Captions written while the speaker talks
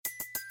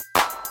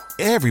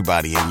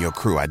Everybody in your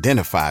crew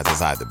identifies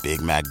as either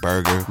Big Mac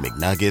Burger,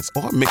 McNuggets,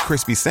 or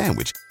McCrispy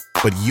Sandwich.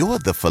 But you're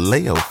the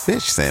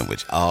Filet-O-Fish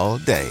Sandwich all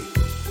day.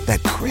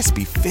 That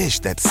crispy fish,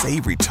 that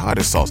savory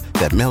tartar sauce,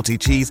 that melty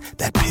cheese,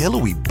 that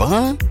pillowy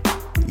bun.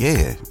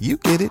 Yeah, you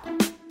get it.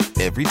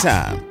 Every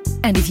time.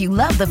 And if you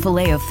love the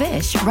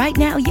Filet-O-Fish, right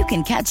now you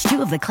can catch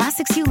two of the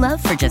classics you love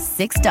for just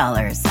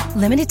 $6.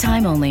 Limited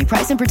time only.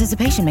 Price and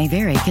participation may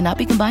vary. Cannot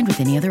be combined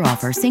with any other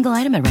offer. Single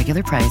item at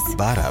regular price.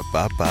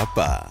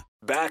 Ba-da-ba-ba-ba.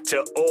 Back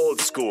to old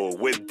school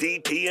with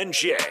DP and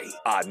J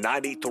on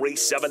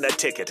 93.7 The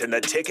Ticket and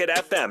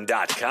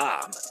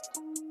theticketfm.com.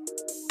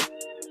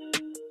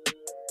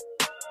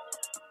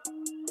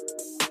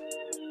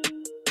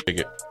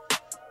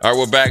 All right,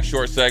 we're back.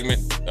 Short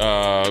segment.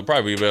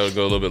 Probably be able to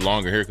go a little bit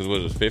longer here because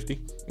what is it, 50?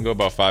 We can go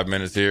about 5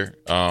 minutes here.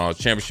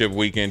 Championship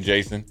weekend,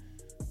 Jason.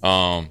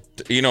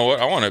 You know what?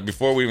 I want to,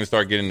 before we even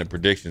start getting the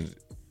predictions,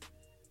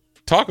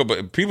 talk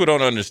about, people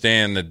don't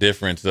understand the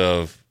difference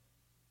of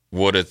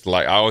what it's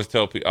like. I always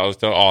tell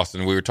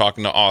Austin, we were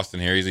talking to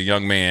Austin here. He's a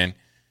young man.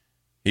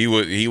 He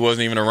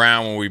wasn't even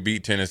around when we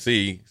beat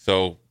Tennessee,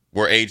 so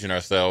we're aging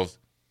ourselves.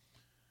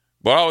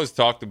 But I always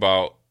talked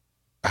about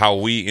how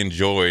we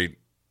enjoyed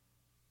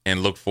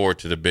and look forward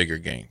to the bigger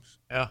games.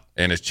 Yeah.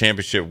 And it's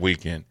championship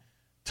weekend.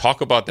 Talk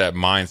about that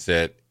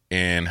mindset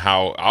and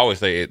how I always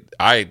say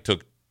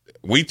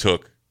we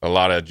took a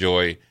lot of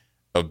joy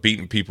of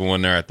beating people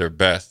when they're at their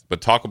best. But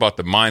talk about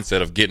the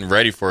mindset of getting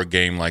ready for a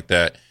game like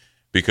that,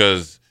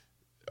 because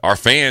our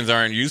fans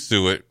aren't used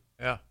to it.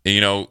 Yeah.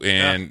 You know,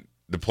 and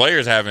the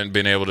players haven't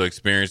been able to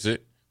experience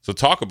it. So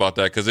talk about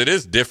that, because it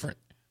is different.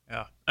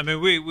 Yeah. I mean,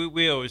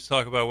 we always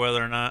talk about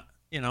whether or not,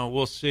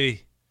 we'll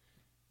see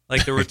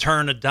like the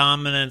return of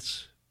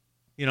dominance,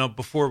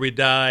 before we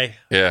die.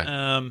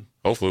 Yeah.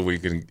 Hopefully we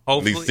can at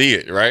least see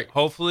it, right?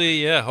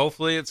 Hopefully, yeah.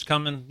 Hopefully it's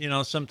coming,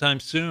 sometime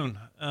soon.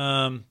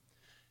 That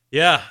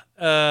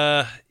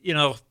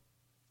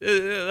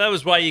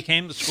was why you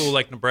came to school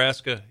like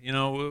Nebraska. It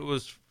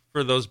was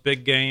for those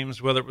big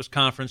games, whether it was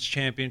conference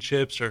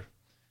championships or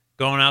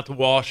going out to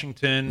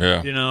Washington,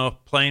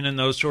 playing in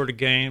those sort of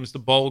games, the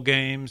bowl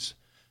games.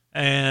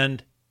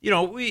 And,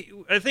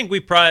 I think we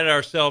prided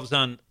ourselves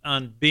on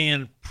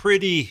being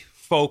pretty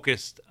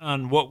focused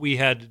on what we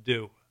had to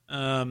do.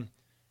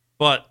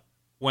 But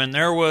when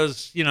there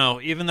was,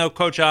 even though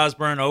Coach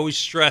Osborne always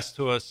stressed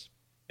to us,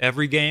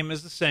 every game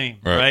is the same,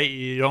 right?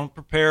 You don't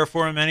prepare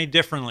for them any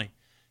differently.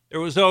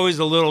 There was always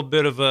a little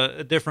bit of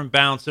a different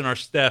bounce in our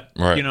step,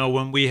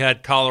 when we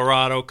had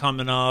Colorado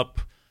coming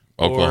up,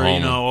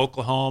 Oklahoma. or,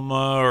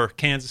 Oklahoma or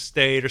Kansas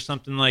State or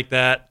something like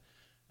that.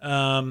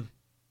 And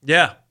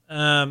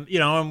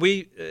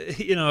we,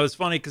 it's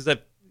funny because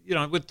I've,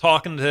 been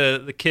talking to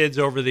the kids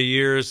over the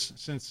years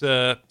since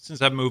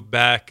I've moved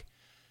back,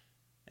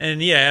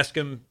 and ask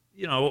them,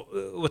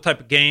 what type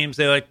of games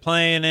they like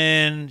playing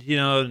in,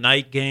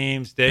 night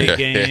games, day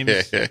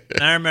games.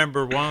 And I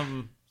remember one of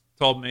them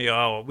told me,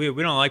 "Oh, we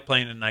don't like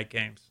playing in night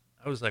games."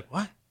 I was like,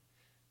 "What?"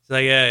 He's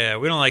like, "Yeah,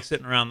 we don't like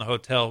sitting around the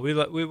hotel. We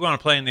want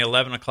to play in the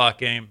 11 o'clock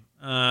game,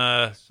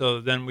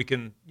 so then we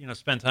can,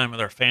 spend time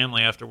with our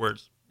family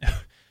afterwards."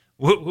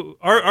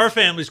 Our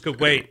families could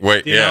wait.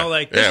 We'll see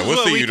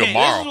you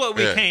tomorrow. This is what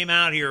we came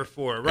out here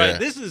for, right?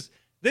 Yeah.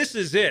 This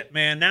is it,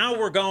 man. Now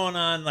we're going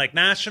on like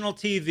national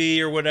TV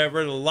or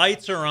whatever. The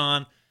lights are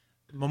on.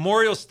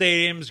 Memorial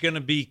Stadium is going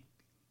to be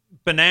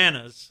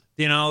bananas.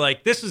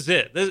 This is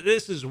it.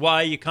 This is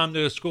why you come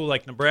to a school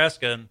like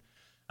Nebraska. And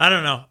I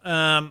don't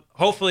know.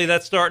 Hopefully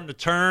that's starting to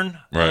turn.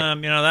 Right.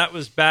 That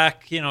was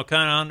back, kind of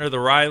under the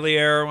Riley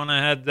era when I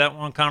had that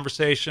one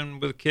conversation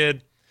with a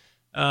kid.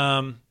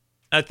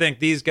 I think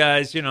these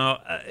guys, you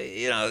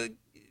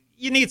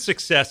need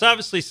success.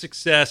 Obviously,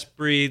 success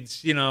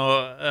breeds,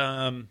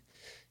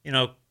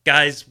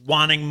 guys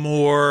wanting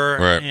more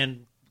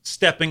and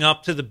stepping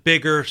up to the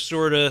bigger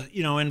sort of,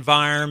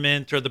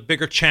 environment or the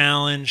bigger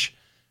challenge.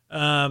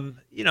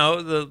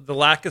 The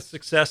lack of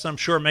success, I'm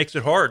sure, makes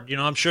it hard.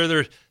 I'm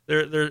sure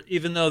they're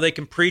even though they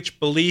can preach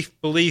belief,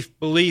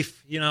 when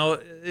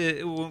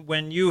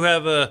you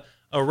have a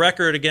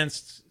record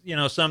against,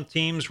 some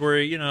teams where,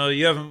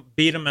 you haven't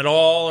beat them at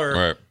all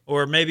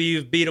or maybe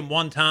you've beat them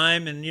one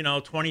time in,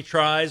 20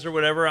 tries or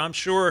whatever. I'm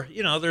sure,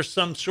 there's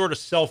some sort of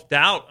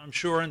self-doubt, I'm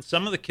sure, in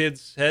some of the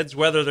kids' heads,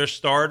 whether they're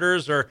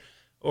starters or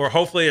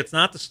hopefully it's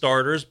not the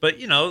starters,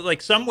 but,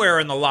 like somewhere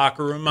in the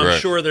locker room, I'm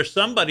sure there's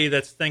somebody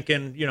that's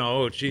thinking,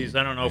 oh, geez,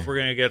 I don't know if we're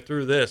going to get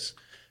through this,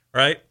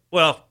 right?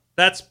 Well,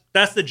 that's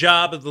the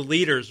job of the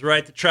leaders,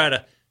 right, to try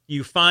to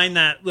you find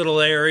that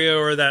little area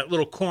or that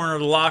little corner of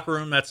the locker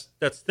room that's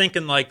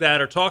thinking like that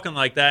or talking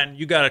like that, and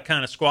you got to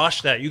kind of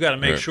squash that. You got to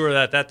make sure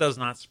that does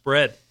not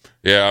spread.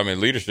 Yeah, I mean,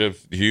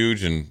 leadership's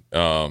huge, and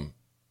I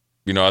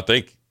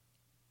think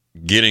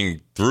getting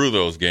through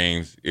those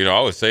games, I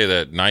always say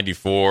that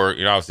 94,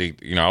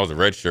 obviously, I was a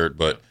red shirt,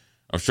 but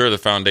I'm sure the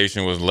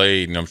foundation was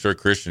laid, and I'm sure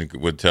Christian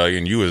would tell you,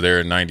 and you was there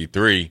in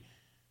 93,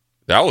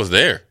 that was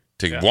there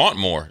to want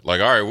more. Like,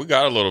 all right, we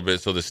got a little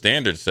bit, so the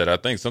standard's set. I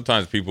think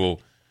sometimes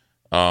people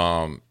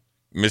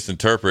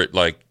misinterpret,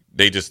 like,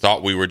 they just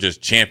thought we were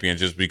just champions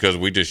just because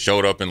we just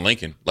showed up in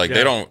Lincoln. Like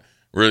they don't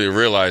really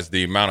realize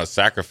the amount of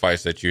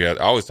sacrifice that you had.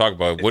 I always talk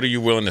about what are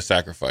you willing to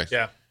sacrifice?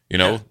 Yeah. You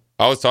know,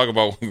 I always talk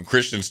about when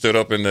Christian stood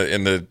up in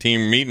the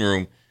team meeting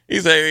room. He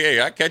said,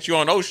 "Hey, I catch you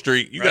on O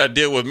Street. You got to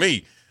deal with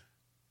me."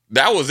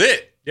 That was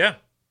it. Yeah.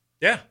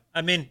 Yeah.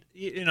 I mean,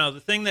 you know,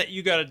 the thing that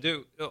you got to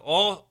do,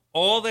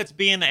 all that's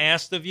being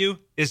asked of you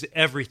is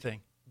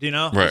everything. Do you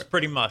know? Right. It's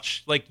pretty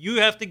much like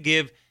you have to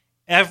give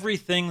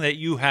everything that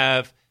you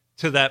have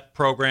to that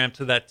program,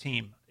 to that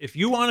team. If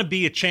you want to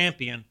be a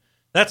champion,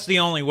 that's the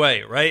only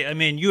way, right? I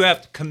mean, you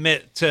have to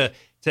commit to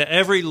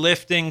every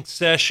lifting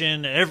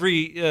session,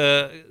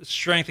 every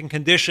strength and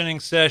conditioning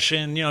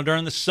session, you know,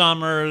 during the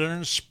summer, during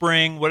the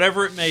spring,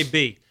 whatever it may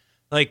be.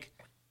 Like,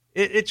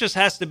 it just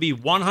has to be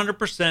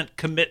 100%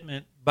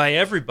 commitment by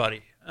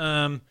everybody.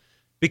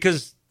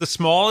 Because the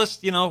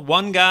smallest, you know,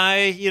 one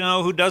guy, you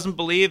know, who doesn't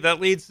believe, that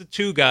leads to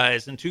two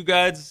guys, and two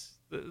guys,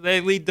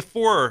 they lead to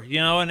four, you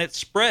know, and it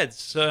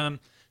spreads.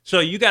 So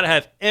you got to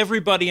have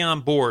everybody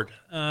on board.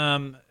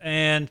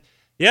 And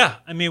yeah,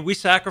 I mean, we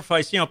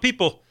sacrifice, you know,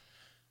 people,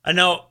 I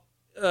know,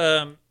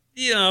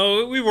 you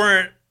know, we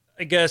weren't,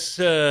 I guess,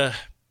 the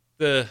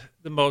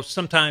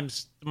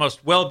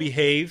most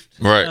well-behaved.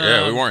 Right.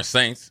 Yeah. We weren't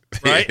saints.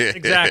 Right.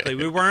 Exactly.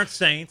 We weren't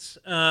saints.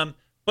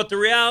 But the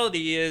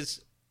reality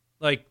is,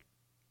 like,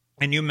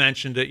 and you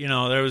mentioned it, you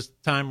know, there was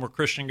a time where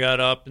Christian got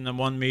up in the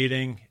one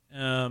meeting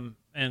and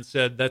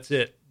said, "That's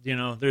it. You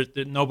know, there's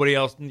nobody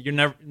else.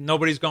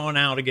 Nobody's going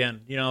out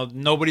again. You know,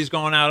 nobody's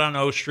going out on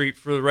O Street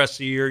for the rest of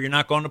the year. You're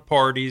not going to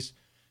parties.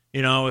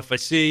 You know, if I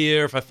see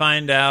you or if I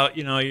find out,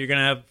 you know, you're going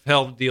to have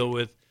hell to deal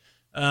with."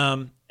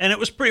 And it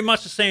was pretty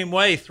much the same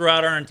way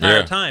throughout our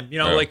entire time. You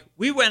know, like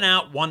we went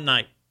out one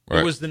night.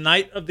 Right. It was the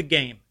night of the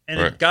game.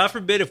 And God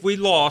forbid if we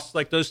lost,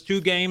 like those two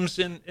games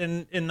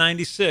in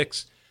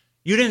 96,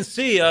 you didn't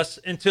see us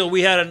until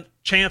we had a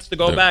chance to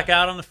go back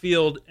out on the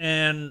field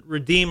and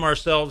redeem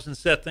ourselves and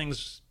set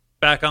things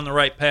back on the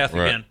right path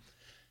again.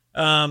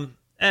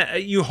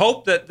 You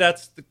hope that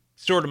that's the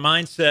sort of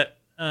mindset,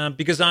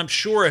 because I'm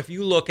sure if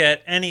you look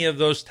at any of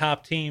those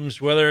top teams,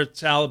 whether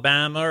it's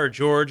Alabama or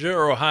Georgia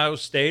or Ohio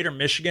State or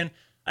Michigan,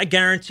 I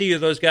guarantee you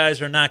those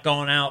guys are not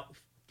going out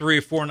 3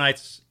 or 4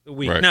 nights a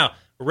week. Right. Now,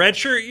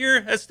 redshirt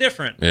year, that's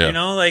different. Yeah. You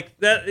know, like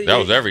that. That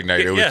was every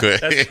night that we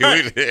could. That's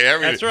right.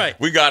 That's right.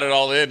 We got it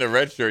all in the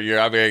redshirt year.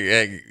 I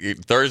mean,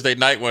 Thursday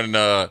night when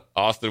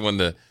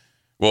Austin,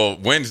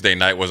 Wednesday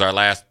night was our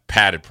last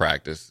padded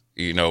practice,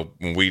 you know,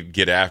 when we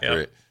get after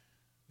it.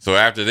 So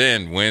after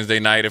then, Wednesday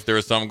night, if there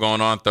was something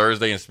going on,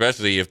 Thursday,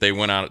 especially if they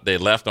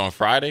left on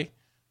Friday,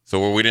 so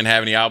where we didn't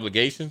have any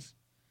obligations,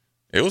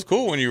 it was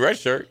cool when you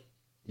redshirt.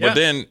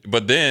 Yeah.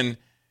 But then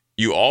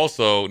you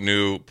also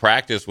knew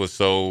practice was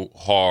so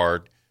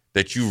hard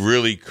that you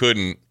really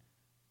couldn't.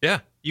 Yeah,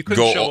 you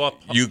couldn't show up.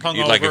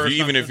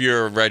 Even if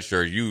you're a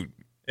redshirt, you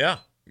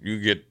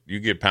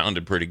get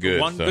pounded pretty good.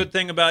 One good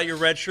thing about your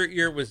redshirt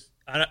year was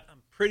I'm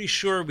pretty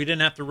sure we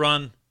didn't have to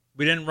run.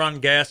 We didn't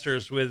run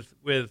gassers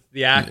with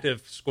the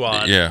active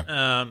squad.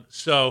 Yeah.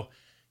 So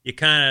you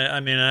kind of, I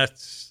mean,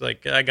 that's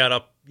like I got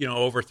up, you know,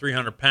 over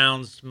 300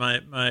 pounds my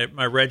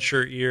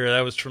redshirt year.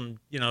 That was from,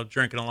 you know,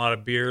 drinking a lot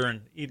of beer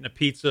and eating a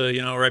pizza,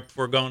 you know, right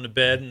before going to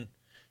bed, and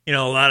you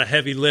know, a lot of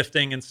heavy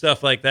lifting and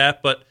stuff like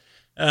that. But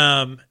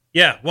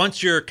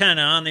once you're kind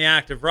of on the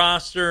active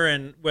roster,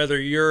 and whether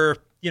you're,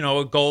 you know,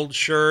 a gold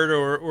shirt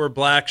or a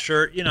black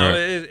shirt, you know,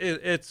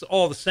 it's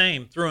all the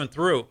same through and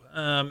through.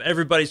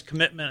 Everybody's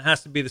commitment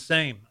has to be the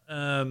same.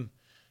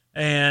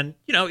 And,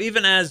 you know,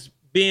 even as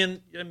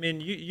being, I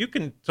mean, you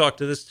can talk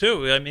to this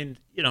too. I mean,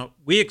 you know,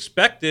 we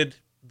expected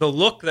the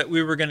look that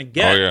we were going to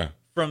get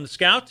from the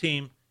scout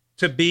team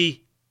to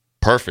be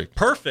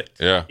perfect.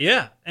 Yeah.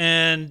 Yeah.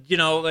 And, you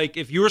know, like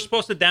if you were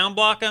supposed to down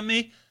block on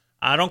me,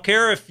 I don't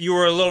care if you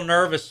were a little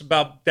nervous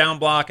about down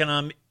blocking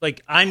on me.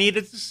 Like, I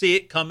needed to see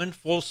it coming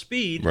full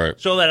speed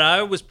so that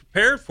I was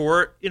prepared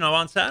for it, you know,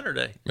 on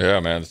Saturday. Yeah,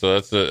 man. So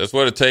that's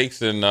what it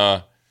takes. And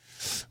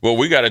what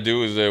we got to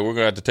do is we're going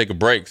to have to take a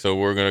break. So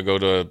we're going to go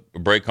to a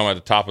break, come at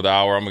the top of the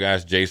hour. I'm going to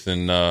ask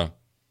Jason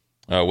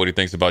what he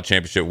thinks about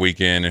championship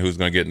weekend and who's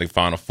going to get in the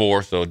Final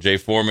Four. So Jay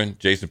Foreman,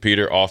 Jason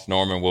Peter, Austin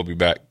Norman, we'll be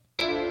back.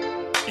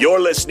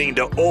 You're listening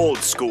to Old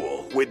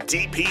School with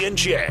DP and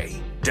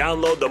J.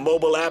 Download the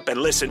mobile app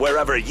and listen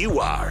wherever you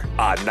are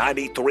on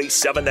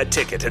 93.7 The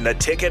Ticket and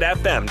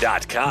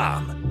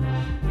theticketfm.com.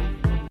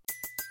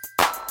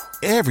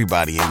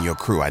 Everybody in your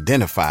crew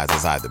identifies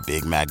as either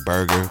Big Mac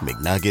Burger,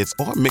 McNuggets,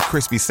 or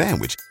McCrispy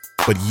Sandwich.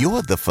 But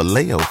you're the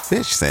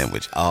Filet-O-Fish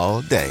Sandwich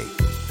all day.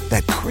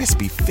 That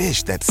crispy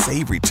fish, that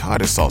savory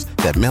tartar sauce,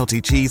 that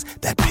melty cheese,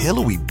 that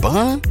pillowy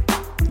bun.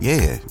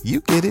 Yeah,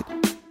 you get it.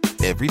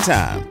 Every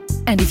time.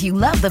 And if you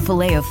love the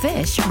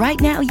Filet-O-Fish, right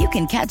now you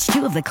can catch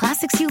 2 of the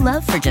classics you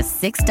love for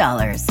just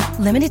 $6.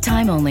 Limited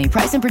time only.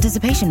 Price and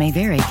participation may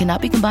vary.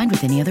 Cannot be combined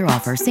with any other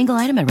offer. Single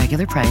item at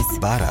regular price.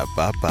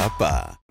 Ba-da-ba-ba-ba.